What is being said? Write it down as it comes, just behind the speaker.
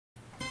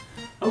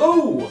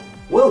Hello!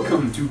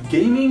 Welcome to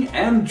Gaming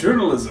and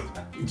Journalism.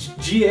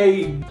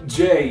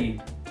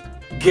 GAJ.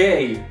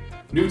 Gay.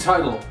 New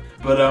title.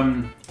 But,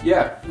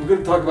 yeah, we're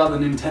gonna talk about the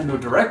Nintendo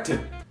Direct. The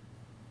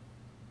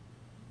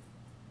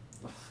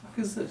fuck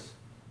is this?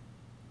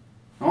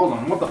 Hold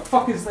on, what the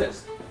fuck is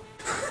this?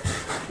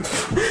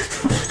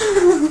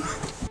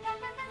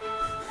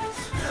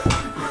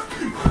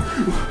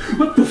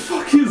 What the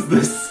fuck is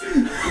this?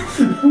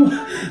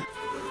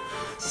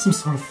 Some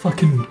sort of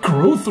fucking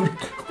growth or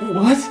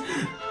What?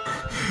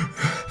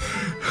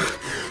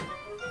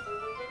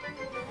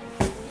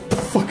 the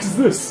fuck is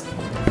this?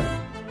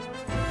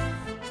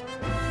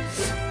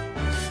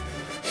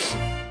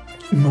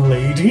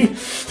 Milady?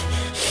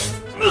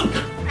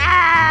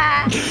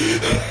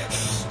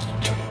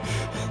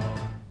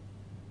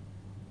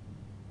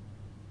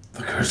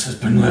 The curse has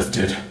been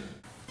lifted.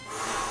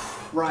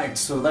 Right,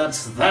 so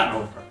that's that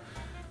over.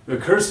 The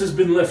curse has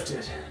been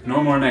lifted.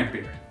 No more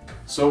neckbeard.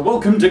 So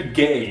welcome to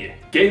GAY,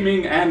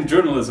 Gaming and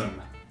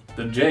Journalism.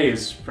 The J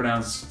is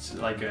pronounced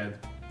like a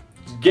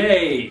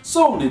gay.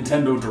 So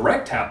Nintendo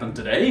Direct happened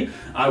today.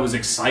 I was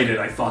excited.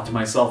 I thought to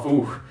myself,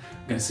 ooh,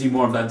 I'm gonna see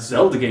more of that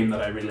Zelda game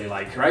that I really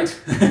like, right?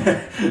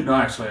 No,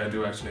 actually, I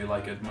do actually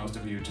like it. Most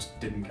of you just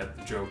didn't get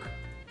the joke.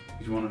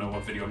 If you want to know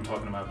what video I'm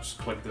talking about, just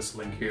click this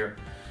link here.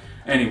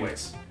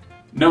 Anyways,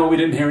 no, we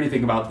didn't hear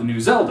anything about the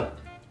new Zelda.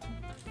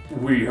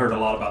 We heard a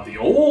lot about the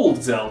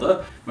old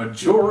Zelda,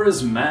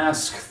 Majora's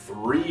Mask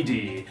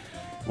 3D.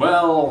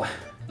 Well,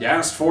 you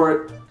asked for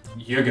it,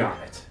 you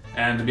got it.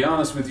 And to be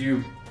honest with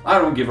you, I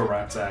don't give a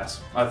rat's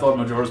ass. I thought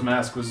Majora's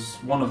Mask was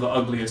one of the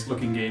ugliest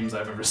looking games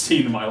I've ever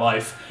seen in my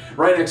life,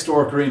 right next to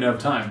Ocarina of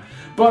Time.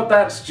 But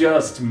that's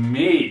just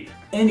me.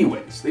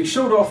 Anyways, they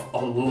showed off a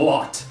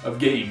lot of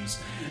games,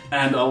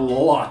 and a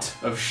lot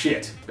of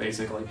shit,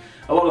 basically.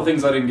 A lot of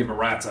things I didn't give a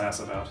rat's ass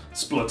about.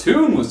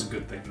 Splatoon was a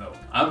good thing, though.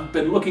 I've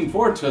been looking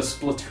forward to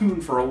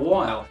Splatoon for a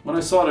while. When I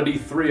saw it at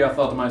E3, I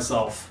thought to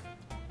myself,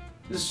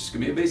 this is just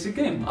gonna be a basic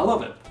game. I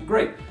love it.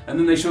 Great. And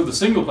then they showed the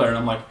single player, and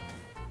I'm like,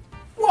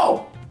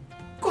 whoa!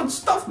 Good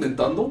stuff,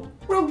 Nintendo.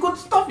 Real good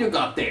stuff you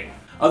got there.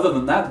 Other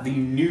than that, the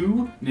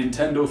new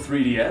Nintendo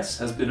 3DS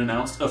has been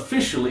announced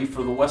officially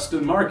for the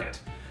Western market.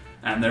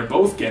 And they're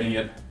both getting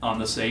it on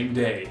the same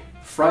day.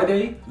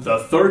 Friday, the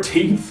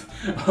 13th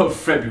of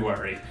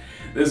February.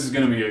 This is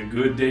gonna be a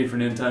good day for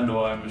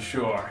Nintendo, I'm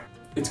sure.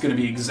 It's gonna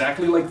be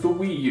exactly like the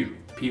Wii U.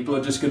 People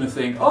are just gonna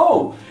think,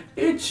 oh,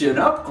 it's an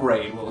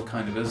upgrade. Well, it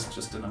kind of is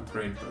just an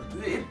upgrade,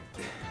 but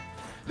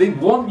they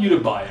want you to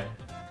buy it.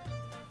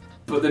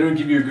 But they don't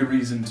give you a good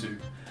reason to.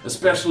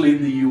 Especially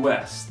in the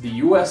US. The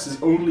US is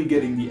only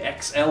getting the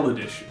XL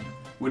edition,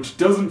 which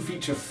doesn't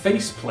feature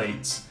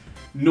faceplates,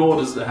 nor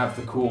does it have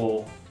the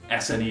cool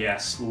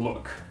SNES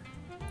look.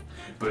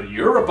 But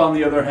Europe, on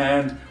the other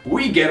hand,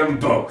 we get them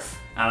both.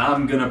 And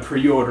I'm gonna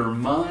pre-order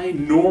my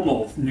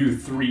normal new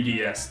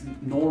 3DS.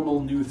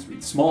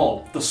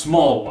 The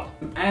small one.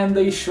 And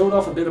they showed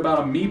off a bit about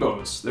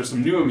amiibos. There's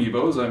some new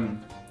amiibos.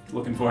 I'm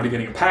looking forward to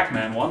getting a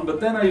Pac-Man one, but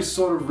then I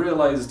sort of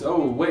realized,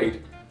 oh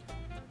wait,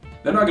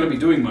 they're not gonna be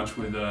doing much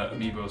with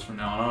amiibos from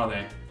now on, are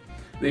they?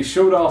 They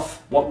showed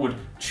off what would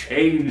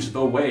change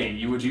the way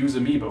you would use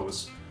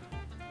amiibos.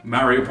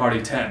 Mario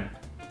Party 10.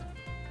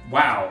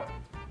 Wow.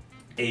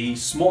 A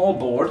small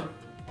board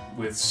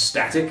with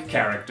static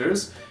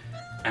characters,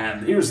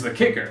 and here's the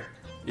kicker.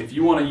 If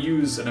you want to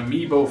use an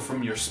amiibo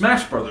from your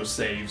Smash Brothers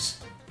saves,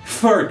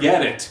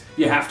 forget it!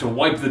 You have to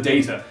wipe the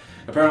data.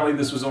 Apparently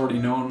this was already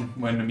known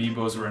when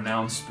amiibos were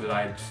announced,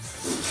 but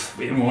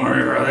in one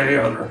way or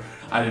the other,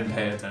 I didn't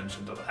pay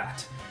attention to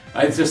that.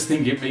 I just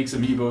think it makes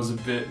amiibos a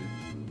bit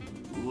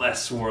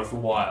less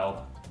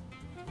worthwhile.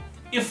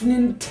 If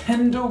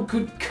Nintendo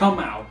could come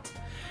out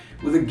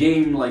with a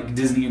game like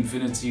Disney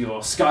Infinity or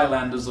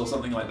Skylanders or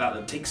something like that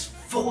that takes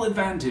full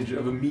advantage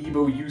of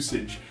amiibo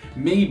usage,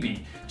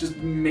 maybe, just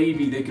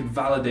maybe they could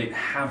validate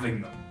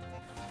having them.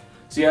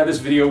 So yeah, this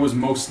video was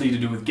mostly to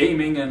do with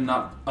gaming and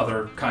not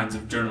other kinds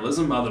of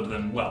journalism other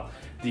than, well,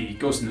 the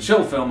Ghost in the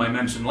Shell film I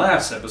mentioned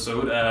last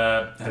episode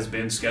has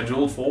been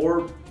scheduled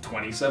for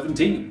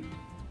 2017.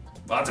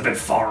 Well, that's a bit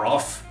far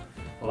off.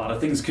 A lot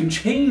of things can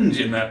change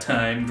in that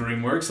time,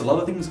 DreamWorks. A lot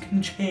of things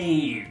can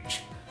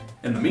change.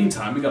 In the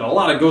meantime, we got a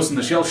lot of Ghost in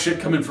the Shell shit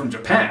coming from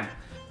Japan.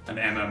 An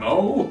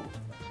MMO,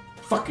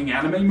 fucking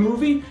anime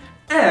movie,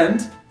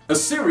 and a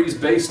series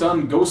based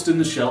on Ghost in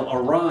the Shell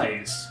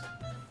Arise.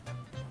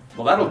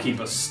 Well, that'll keep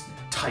us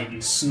tight and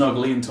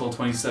snuggly until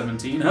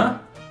 2017, huh?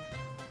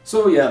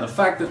 So yeah, the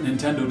fact that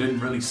Nintendo didn't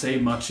really say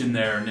much in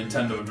their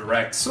Nintendo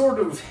Direct sort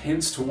of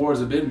hints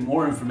towards a bit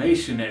more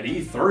information at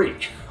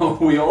E3.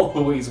 We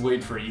always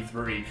wait for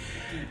E3,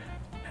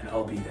 and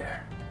I'll be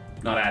there.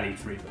 Not at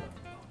E3, but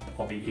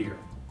I'll be here.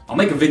 I'll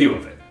make a video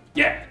of it.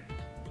 Yeah.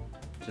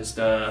 Just,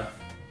 about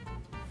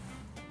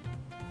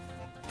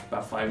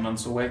 5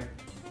 months away.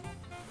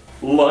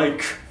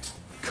 Like,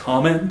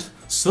 comment,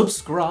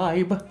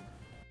 subscribe.